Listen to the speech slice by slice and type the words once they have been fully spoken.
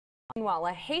Meanwhile,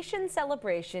 a Haitian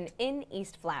celebration in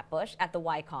East Flatbush at the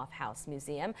Wyckoff House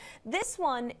Museum. This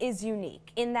one is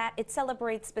unique in that it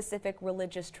celebrates specific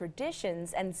religious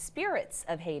traditions and spirits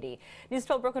of Haiti. News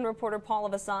 12 Brooklyn reporter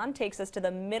Paula Vassan takes us to the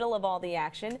middle of all the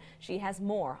action. She has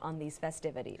more on these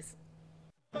festivities.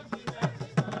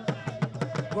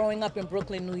 Growing up in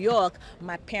Brooklyn, New York,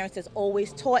 my parents has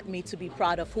always taught me to be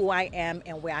proud of who I am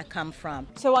and where I come from.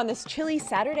 So on this chilly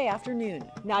Saturday afternoon,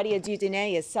 Nadia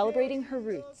Dudene is celebrating her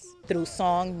roots Through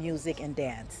song, music, and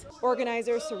dance.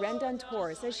 Organizer Seren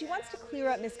Duntor says she wants to clear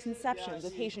up misconceptions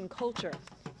of Haitian culture.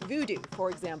 Voodoo, for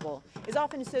example, is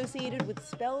often associated with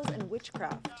spells and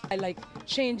witchcraft. I like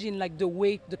changing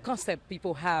the concept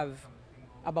people have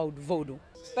about voodoo.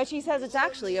 But she says it's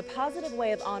actually a positive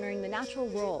way of honoring the natural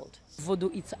world. Voodoo,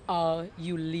 it's how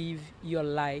you live your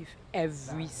life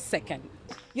every second.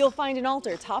 You'll find an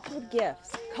altar topped with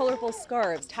gifts, colorful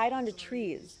scarves tied onto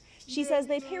trees. She says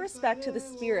they pay respect to the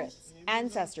spirits,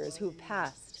 ancestors who've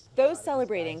passed. Those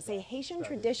celebrating say Haitian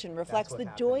tradition reflects the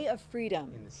joy of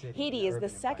freedom. Haiti is the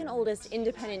second oldest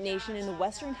independent nation in the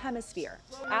Western Hemisphere,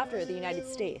 after the United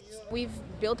States. We've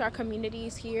built our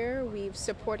communities here. We've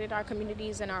supported our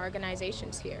communities and our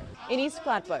organizations here. In East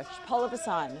Flatbush, Paula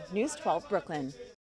Vassan, News 12 Brooklyn.